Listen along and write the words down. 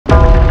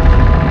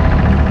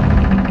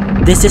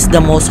This is the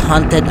most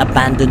haunted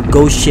abandoned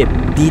ghost ship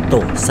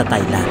dito sa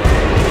Thailand.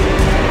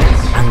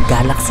 Ang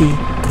Galaxy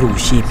Cruise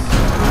Ship.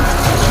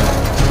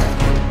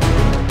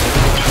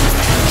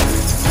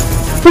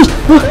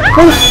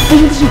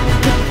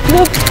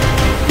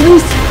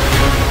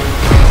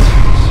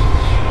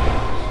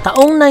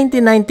 Taong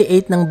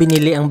 1998 nang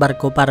binili ang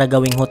barko para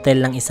gawing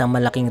hotel ng isang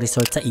malaking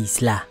resort sa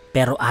isla.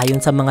 Pero ayon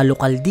sa mga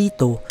lokal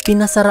dito,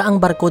 pinasara ang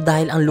barko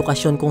dahil ang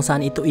lokasyon kung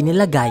saan ito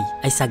inilagay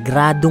ay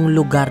sagradong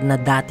lugar na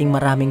dating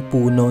maraming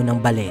puno ng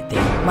balete.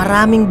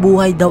 Maraming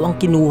buhay daw ang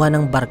kinuha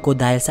ng barko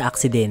dahil sa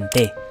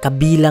aksidente.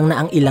 Kabilang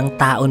na ang ilang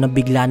tao na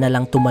bigla na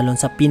lang tumalon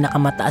sa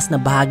pinakamataas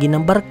na bahagi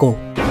ng barko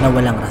na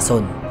walang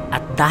rason.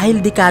 At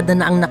dahil dekada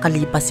na ang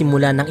nakalipas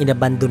simula ng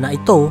inabando na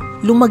ito,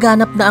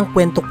 lumaganap na ang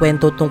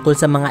kwento-kwento tungkol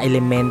sa mga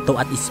elemento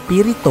at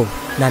espiritu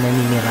na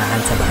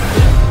naninirahan sa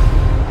barko.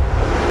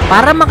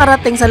 Para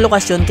makarating sa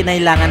lokasyon,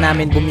 kinailangan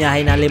namin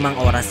bumiyahe na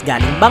 5 oras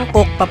galing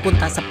Bangkok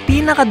papunta sa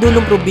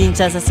pinakadulong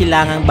probinsya sa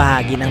silangang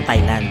bahagi ng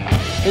Thailand.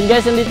 Yun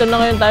guys, nandito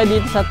na ngayon tayo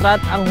dito sa Trat,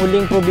 ang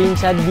huling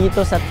probinsya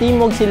dito sa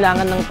timog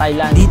silangan ng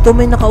Thailand. Dito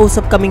may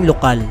nakausap kaming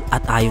lokal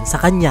at ayon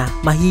sa kanya,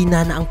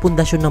 mahina na ang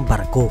pundasyon ng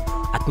barko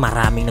at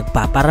maraming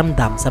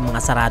nagpaparamdam sa mga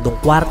saradong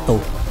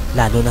kwarto,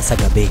 lalo na sa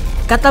gabi.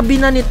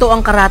 Katabi na nito ang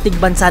karatig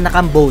bansa na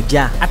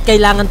Cambodia at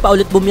kailangan pa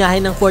ulit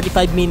bumiyahe ng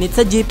 45 minutes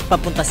sa jeep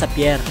papunta sa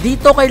pier.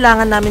 Dito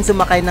kailangan namin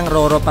sumakay ng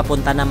roro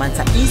papunta naman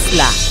sa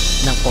isla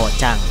ng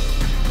Kochang.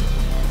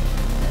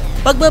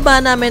 Pagbaba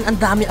namin, ang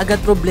dami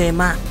agad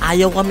problema.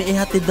 Ayaw kami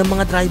ihatid ng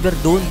mga driver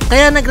doon.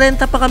 Kaya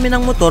nagrenta pa kami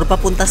ng motor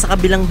papunta sa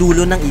kabilang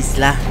dulo ng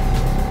isla.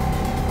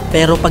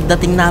 Pero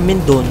pagdating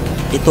namin doon,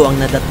 ito ang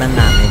nadatnan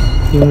namin.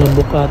 Yung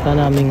nabukata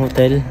naming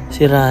hotel,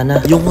 sira na.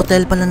 Yung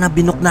hotel pala na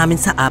binook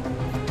namin sa app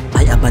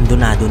ay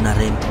abandonado na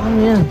rin. Ano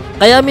yan?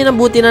 Kaya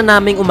minabuti na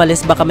naming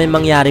umalis, baka may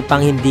mangyari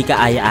pang hindi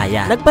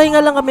kaaya-aya.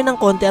 Nagpahinga lang kami ng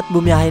konti at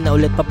bumiyahe na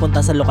ulit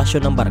papunta sa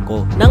lokasyon ng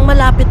barko. Nang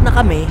malapit na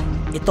kami,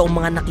 ito ang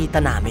mga nakita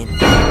namin.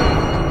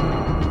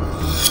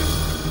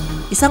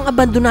 Isang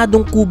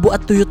abandonadong kubo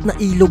at tuyot na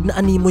ilog na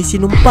animoy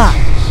sinumpa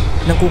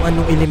ng kung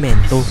anong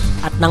elemento.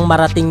 At nang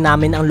marating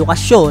namin ang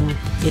lokasyon,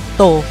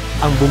 ito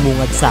ang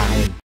bumungad sa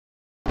amin.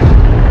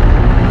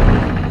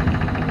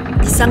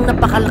 Isang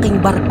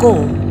napakalaking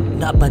barko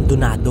na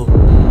abandonado.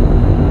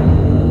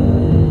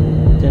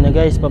 Diyan na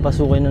guys,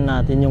 papasukin na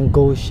natin yung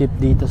ghost ship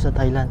dito sa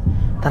Thailand.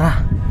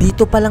 Tara!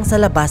 Dito pa lang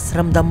sa labas,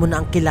 ramdam mo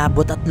na ang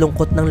kilabot at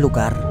lungkot ng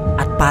lugar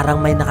at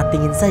parang may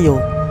nakatingin sa'yo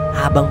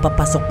habang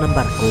papasok ng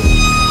barko.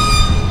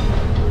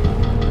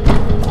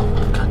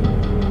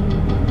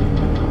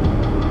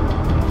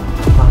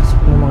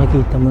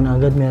 Makikita mo na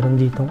agad meron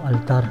ditong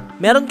altar.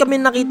 Meron kami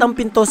nakitang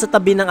pinto sa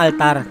tabi ng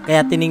altar,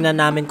 kaya tiningnan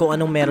namin kung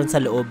anong meron sa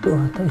loob. Ito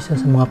ata isa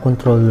sa mga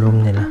control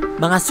room nila.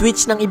 Mga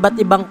switch ng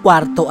iba't ibang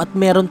kwarto at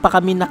meron pa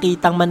kami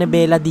nakitang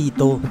manibela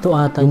dito. Ito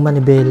ata yung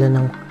manibela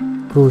ng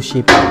cruise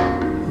ship.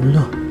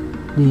 Wala,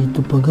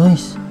 dito pa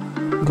guys.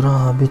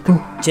 Grabe to.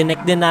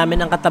 Chinek din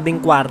namin ang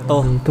katabing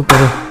kwarto. Dito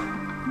pero,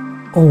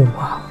 oh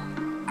wow.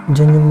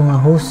 Diyan yung mga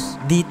hose.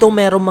 Dito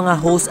merong mga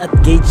hose at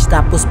gauge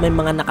tapos may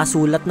mga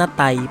nakasulat na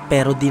Thai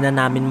pero di na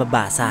namin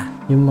mabasa.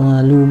 Yung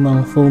mga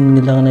lumang foam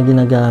nila na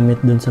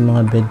ginagamit dun sa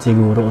mga bed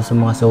siguro o sa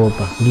mga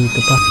sofa. Dito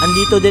pa.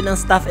 Andito din ang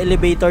staff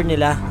elevator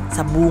nila.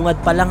 Sa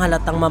bungad pa lang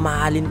halatang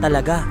mamahalin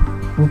talaga.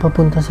 Yung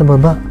papunta sa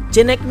baba.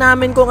 Chinek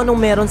namin kung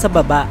anong meron sa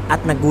baba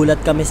at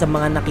nagulat kami sa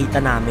mga nakita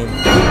namin.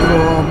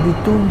 Grabe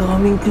to,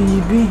 daming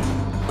TV.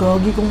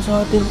 Gagi kung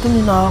sa atin to,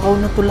 ninakaw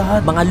na to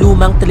lahat. Mga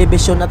lumang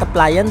telebisyon at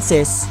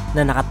appliances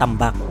na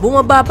nakatambak.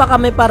 Bumaba pa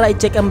kami para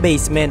i-check ang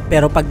basement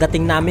pero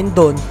pagdating namin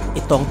doon,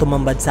 ito ang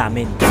tumambad sa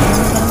amin.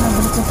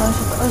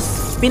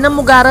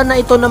 Pinamugaran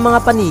na ito ng mga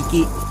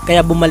paniki.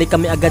 Kaya bumalik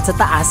kami agad sa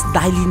taas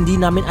dahil hindi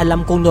namin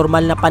alam kung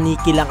normal na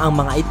paniki lang ang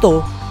mga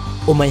ito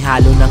o may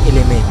halo ng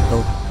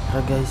elemento. Tara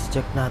guys,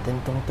 check natin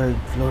tong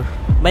 3rd floor.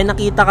 May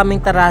nakita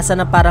kaming terasa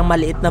na parang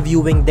maliit na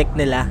viewing deck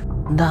nila.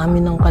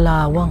 Dami ng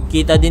kalawang.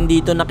 Kita din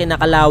dito na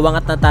kinakalawang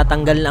at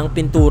natatanggal na ang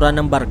pintura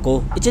ng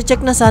barko.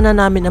 I-check na sana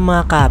namin ang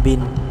mga cabin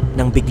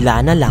nang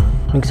bigla na lang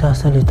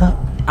nagsasalita.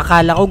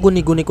 Akala ko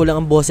guni-guni ko lang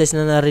ang boses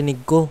na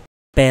narinig ko.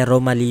 Pero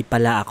mali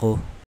pala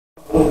ako.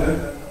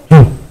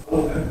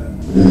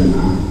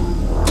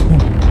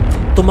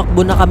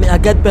 Tumakbo na kami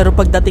agad pero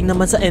pagdating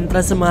naman sa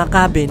entrance sa mga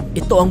cabin,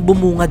 ito ang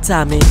bumungad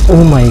sa amin.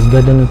 Oh my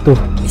god, ano to?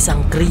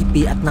 Isang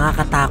creepy at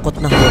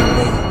nakakatakot na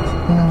hallway.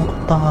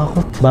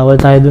 Nakakatakot. Bawal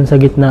tayo dun sa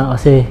gitna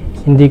kasi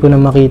hindi ko na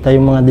makita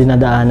yung mga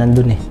dinadaanan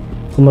dun eh.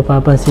 Kung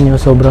mapapansin nyo,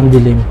 sobrang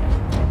dilim.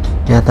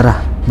 Kaya tara,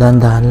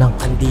 dahan-dahan lang.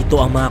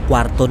 Andito ang mga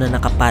kwarto na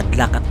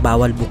nakapadlock at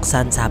bawal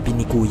buksan, sabi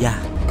ni kuya.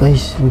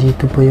 Guys,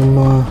 dito pa yung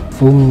mga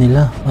foam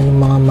nila. Ano yung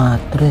mga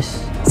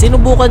mattress.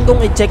 Sinubukan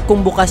kong i-check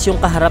kung bukas yung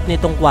kaharap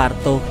nitong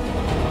kwarto.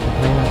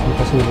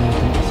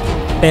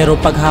 Pero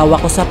pag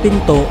hawak ko sa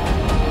pinto,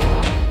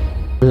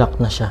 lock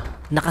na siya.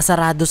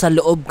 Nakasarado sa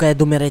loob kaya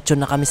dumiretso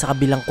na kami sa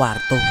kabilang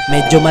kwarto.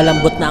 Medyo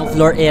malambot na ang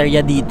floor area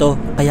dito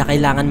kaya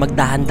kailangan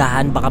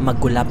magdahan-dahan baka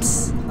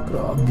mag-collapse.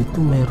 Grabe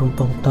to, mayroon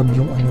pang tab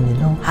yung ano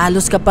nila.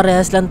 Halos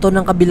kaparehas lang to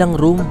ng kabilang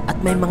room at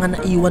may mga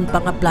naiwan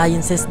pang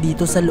appliances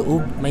dito sa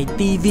loob. May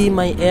TV,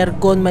 may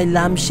aircon, may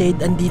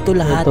lampshade, andito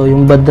lahat. Ito,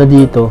 yung banda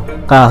dito,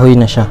 kahoy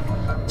na siya.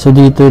 So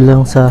dito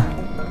lang sa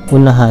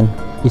unahan,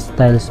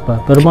 styles pa.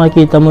 Pero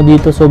makikita mo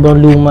dito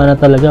sobrang luma na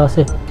talaga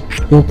kasi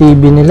yung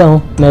TV nila,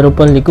 meron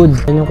pang likod.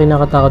 Yan yung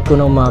kinakatakot ko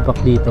na umapak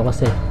dito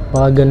kasi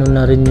baka ganun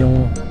na rin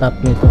yung top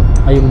nito,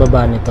 ay yung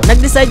baba nito.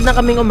 Nag-decide na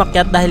kaming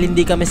umakyat dahil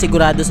hindi kami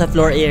sigurado sa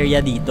floor area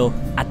dito.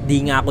 At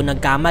di nga ako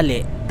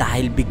nagkamali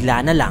dahil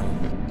bigla na lang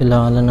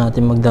kailangan lang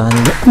natin magdaan.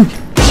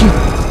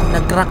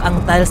 Nag-crack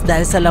ang tiles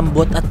dahil sa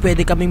lambot at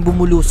pwede kaming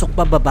bumulusok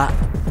pababa.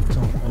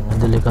 So,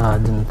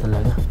 delikado na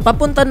talaga.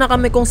 Papunta na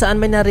kami kung saan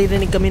may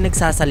naririnig kami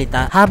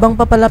nagsasalita. Habang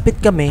papalapit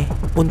kami,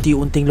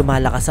 unti-unting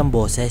lumalakas ang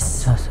boses.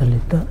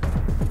 Sasalita?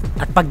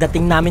 At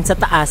pagdating namin sa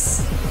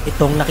taas,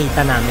 itong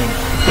nakita namin.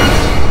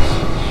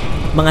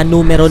 Mga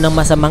numero ng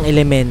masamang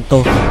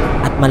elemento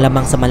at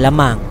malamang sa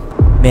malamang,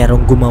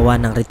 merong gumawa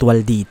ng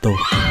ritual dito.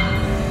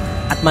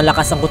 At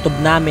malakas ang kutob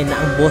namin na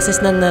ang boses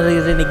na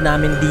naririnig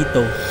namin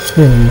dito,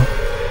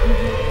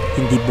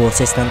 hindi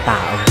boses ng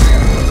tao.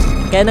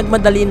 Kaya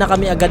nagmadali na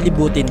kami agad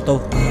libutin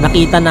to.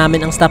 Nakita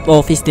namin ang staff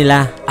office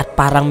nila at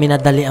parang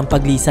minadali ang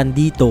paglisan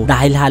dito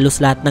dahil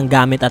halos lahat ng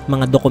gamit at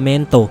mga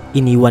dokumento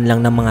iniwan lang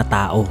ng mga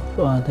tao.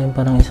 So ata yung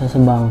parang isa sa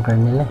bunker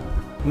nila.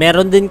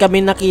 Meron din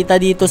kami nakita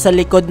dito sa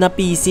likod na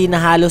PC na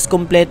halos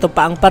kompleto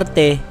pa ang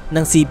parte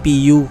ng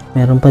CPU.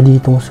 Meron pa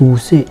ditong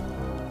susi.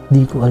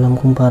 Di ko alam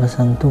kung para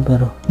saan to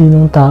pero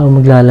sinong tao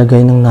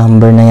maglalagay ng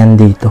number na yan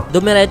dito.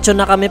 Dumiretso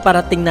na kami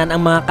para tingnan ang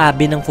mga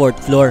cabin ng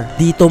 4th floor.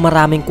 Dito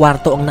maraming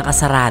kwarto ang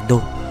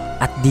nakasarado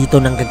at dito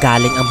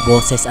nanggagaling ang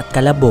boses at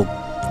kalabog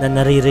na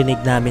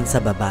naririnig namin sa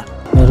baba.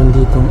 Meron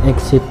ditong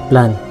exit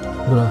plan.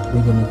 Grabe,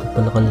 ganito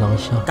pala kalaki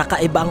siya.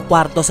 Kakaiba ang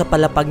kwarto sa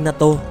palapag na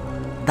to.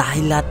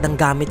 Dahil lahat ng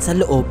gamit sa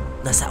loob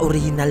nasa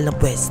original na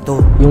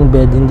pwesto. Yung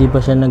bed hindi pa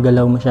siya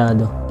nagalaw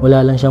masyado.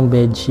 Wala lang siyang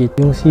bedsheet.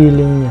 Yung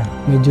ceiling niya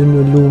medyo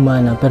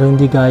luma na pero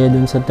hindi kaya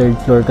dun sa 3rd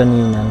floor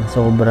kanina.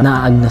 Sobra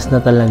naaagnas na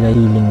talaga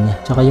yung ceiling niya.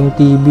 Tsaka yung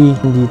TV,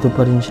 nandito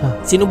pa rin siya.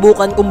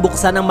 Sinubukan kong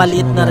buksan ang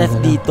maliit na ref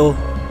dito.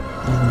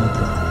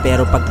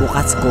 Pero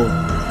pagbukas ko,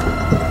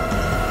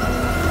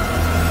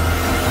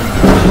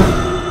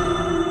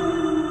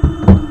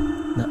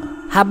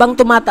 habang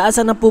tumataas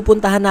ang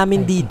napupuntahan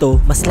namin dito,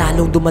 mas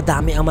lalong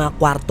dumadami ang mga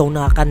kwartong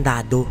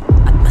nakakandado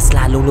at mas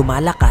lalong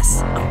lumalakas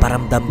ang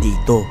paramdam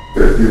dito.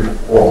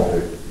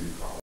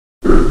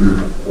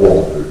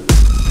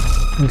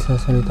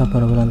 Nagsasalita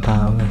para walang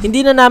tao.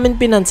 Hindi na namin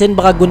pinansin,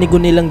 baka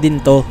guni-guni lang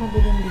din to.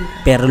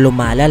 Pero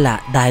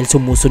lumalala dahil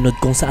sumusunod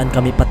kung saan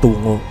kami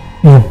patungo.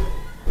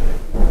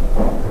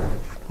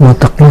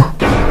 Matak mo.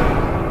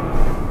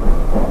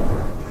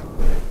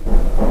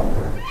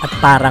 At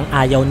parang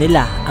ayaw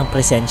nila ang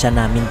presensya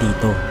namin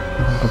dito.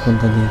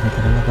 Papunta dito,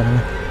 tara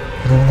na.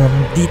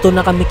 Dito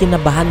na kami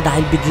kinabahan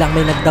dahil biglang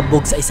may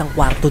nagdabog sa isang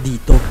kwarto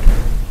dito.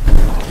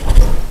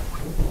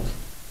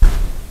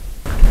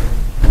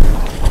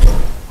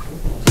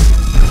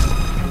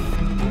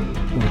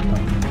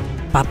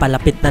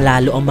 Papalapit na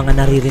lalo ang mga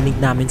naririnig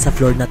namin sa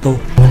floor na to.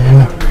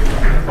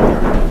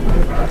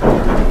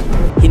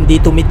 Hindi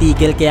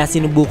tumitigil kaya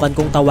sinubukan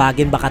kong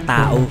tawagin baka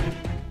tao.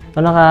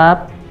 Ano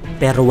kap?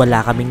 Pero wala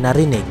kaming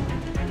narinig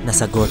na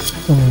sagot.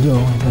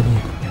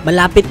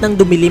 Malapit nang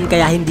dumilim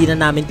kaya hindi na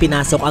namin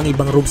pinasok ang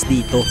ibang rooms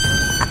dito.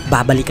 At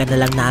babalikan na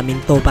lang namin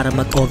to para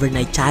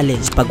mag-overnight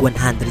challenge pag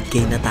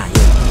 100k na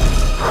tayo.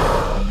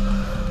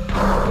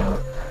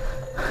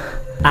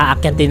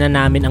 Aakyatin na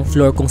namin ang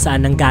floor kung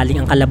saan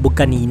nanggaling ang kalabog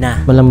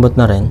kanina. Malambot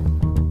na rin.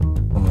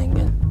 Oh my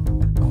god.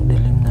 Ang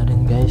dilim na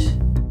rin guys.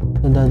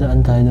 So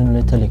dadaan tayo dun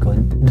ulit sa likod.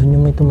 Dun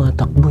yung may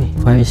tumatakbo eh.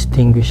 Fire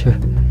extinguisher.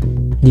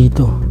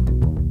 Dito.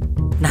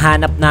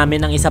 Nahanap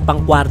namin ang isa pang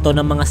kwarto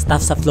ng mga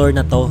staff sa floor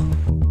na to.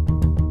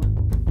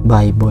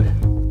 Bible.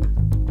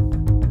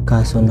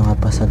 Kaso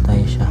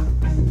nakapasatay siya.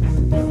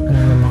 Ano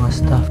ng mga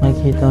staff?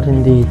 Makikita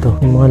rin dito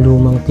yung mga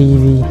lumang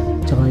TV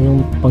tsaka yung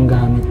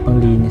panggamit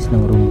panglinis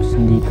ng rooms.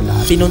 Dito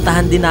lahat.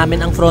 Pinuntahan din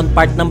namin ang front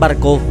part ng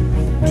barko.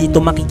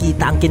 Dito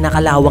makikita ang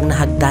kinakalawang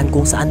na hagdan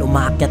kung saan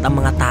umaakyat ang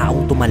mga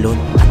taong tumalon.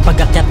 At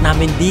pag-akyat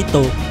namin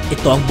dito,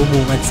 ito ang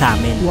bumungad sa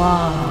amin.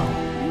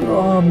 Wow!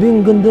 Grabe,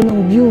 ang ganda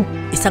ng view.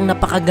 Isang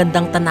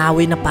napakagandang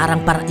tanawin na parang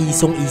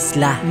paraisong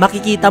isla.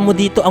 Makikita mo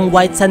dito ang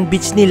white sand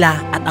beach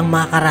nila at ang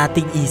mga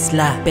karating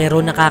isla.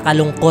 Pero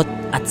nakakalungkot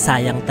at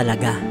sayang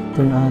talaga.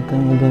 Ito na ata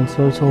yung event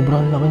hall.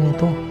 Sobrang laki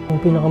nito. Ang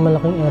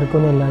pinakamalaking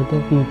aircon nila, ito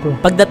dito.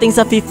 Pagdating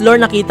sa 5th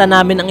floor, nakita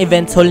namin ang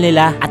events hall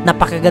nila at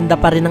napakaganda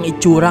pa rin ang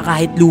itsura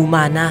kahit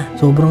luma na.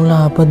 Sobrang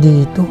lapad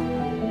dito.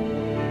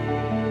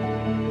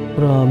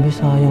 Grabe,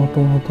 sayang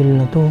tong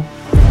hotel na to.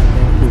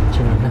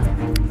 Kitchen nila.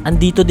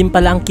 Andito din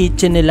pala ang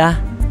kitchen nila.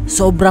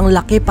 Sobrang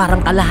laki,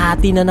 parang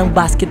kalahati na ng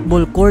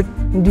basketball court.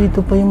 Dito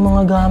pa yung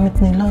mga gamit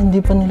nila,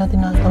 hindi pa nila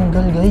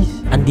tinatanggal guys.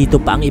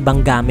 Andito pa ang ibang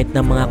gamit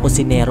ng mga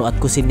kusinero at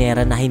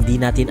kusinera na hindi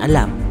natin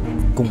alam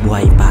kung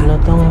buhay pa.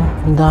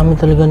 Ang dami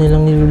talaga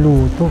nilang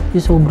niluluto.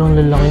 Sobrang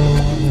lalaki ng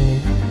mga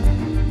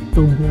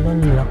loob nila,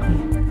 lalaki.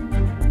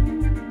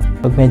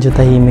 Pag medyo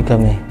tahimik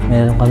kami,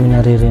 meron kami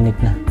naririnig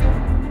na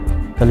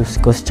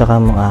kaluskos tsaka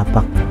mga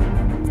apak.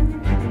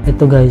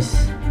 Ito guys.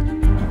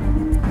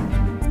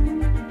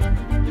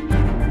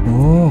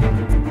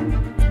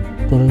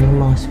 Ito rin yung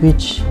mga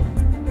switch.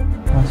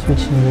 Mga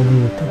switch nila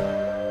dito.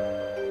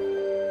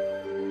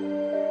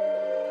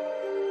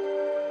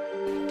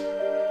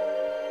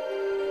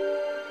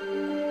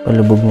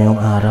 Palubog na yung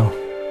araw.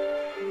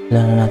 Wala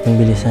na natin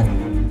bilisan.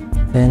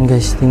 Ayan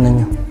guys, tingnan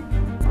nyo.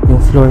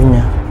 Yung floor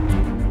niya.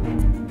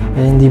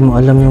 Kaya hindi mo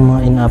alam yung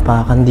mga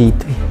inaapakan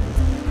dito eh.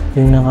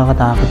 Yung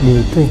nakakatakot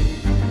dito eh.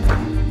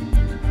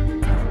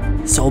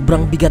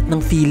 Sobrang bigat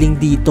ng feeling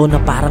dito na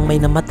parang may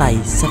namatay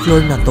sa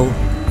floor na to.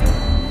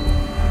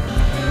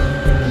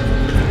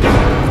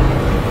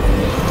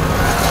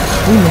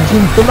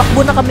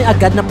 Tumakbo na kami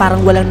agad na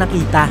parang walang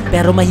nakita,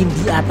 pero may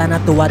hindi ata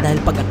natuwa dahil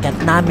pag-akyat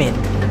namin,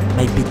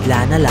 may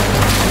bigla na lang.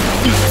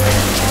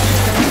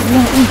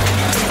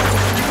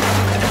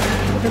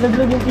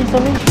 Nalaglag yung pisa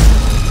mo.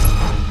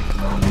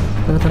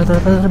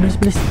 Tara,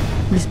 bilis.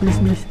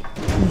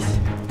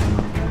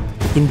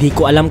 Hindi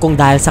ko alam kung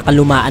dahil sa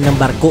kalumaan ng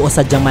barko o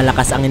sadyang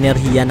malakas ang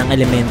enerhiya ng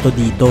elemento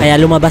dito. Kaya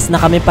lumabas na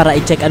kami para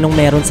i-check anong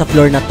meron sa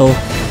floor na to.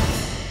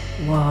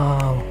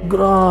 Wow,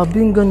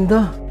 grabe, ang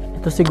ganda.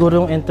 Ito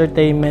siguro yung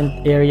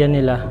entertainment area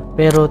nila,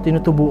 pero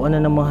tinutubuan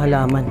na ng mga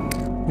halaman.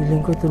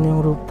 Feeling ko ito na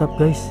yung rooftop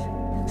guys.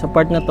 Sa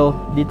part na to,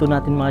 dito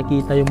natin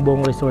makikita yung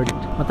buong resort.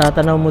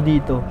 Matatanaw mo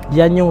dito,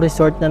 yan yung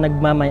resort na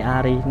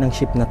nagmamay-ari ng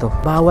ship na to.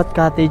 Bawat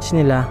cottage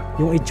nila,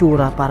 yung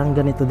itsura parang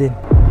ganito din.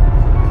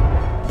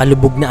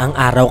 Palubog na ang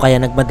araw kaya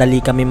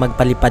nagmadali kami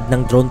magpalipad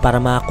ng drone para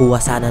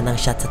makakuha sana ng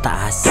shot sa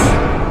taas.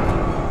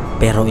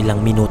 Pero ilang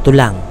minuto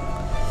lang,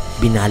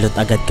 binalot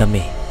agad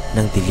kami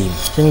ng dilim.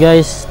 So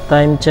guys,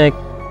 time check.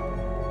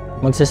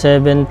 Magsa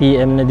 7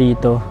 PM na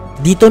dito.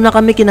 Dito na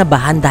kami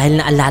kinabahan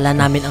dahil naalala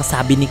namin ang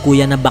sabi ni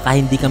Kuya na baka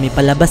hindi kami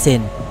palabasin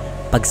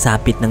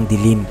pagsapit ng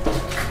dilim.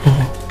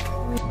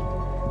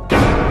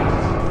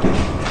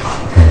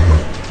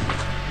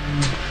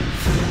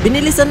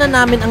 Binilisan na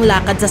namin ang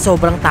lakad sa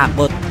sobrang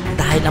takot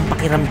dahil ang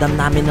pakiramdam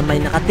namin na may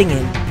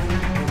nakatingin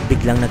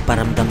biglang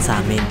nagparamdam sa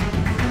amin.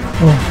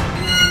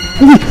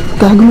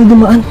 Gago, may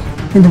dumaan.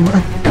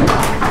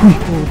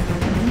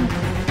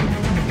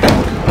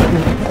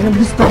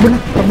 Tabo na.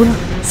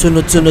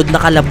 Sunod-sunod na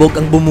kalabog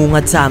ang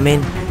bumungad sa amin.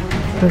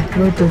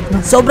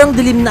 Sobrang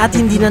dilim na at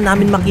hindi na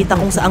namin makita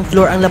kung saang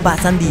floor ang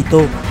labasan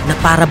dito, na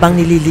para bang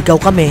nililigaw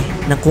kami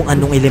ng kung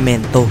anong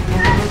elemento.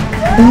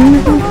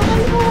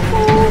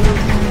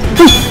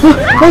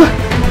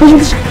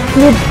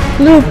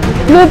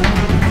 Look!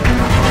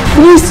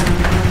 Please!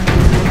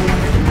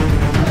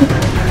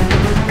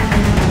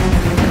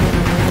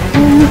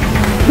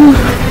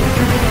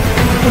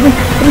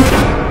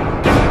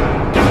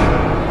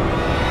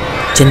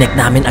 Chinek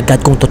namin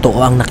agad kung totoo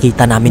ang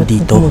nakita namin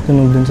dito.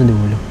 Tumutunog dun sa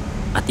dulo.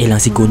 At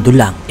ilang segundo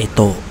lang,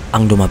 ito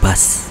ang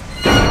lumabas.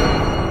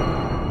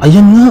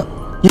 Ayan nga!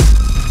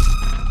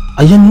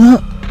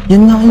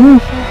 Yan nga yun!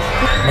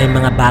 May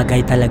mga bagay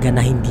talaga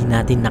na hindi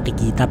natin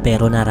nakikita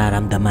pero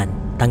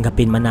nararamdaman.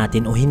 Tanggapin man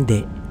natin o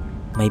hindi,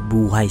 may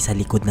buhay sa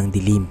likod ng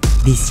dilim.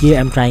 This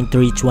year, I'm trying to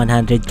reach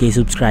 100k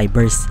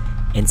subscribers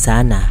and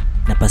sana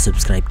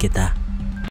napasubscribe kita.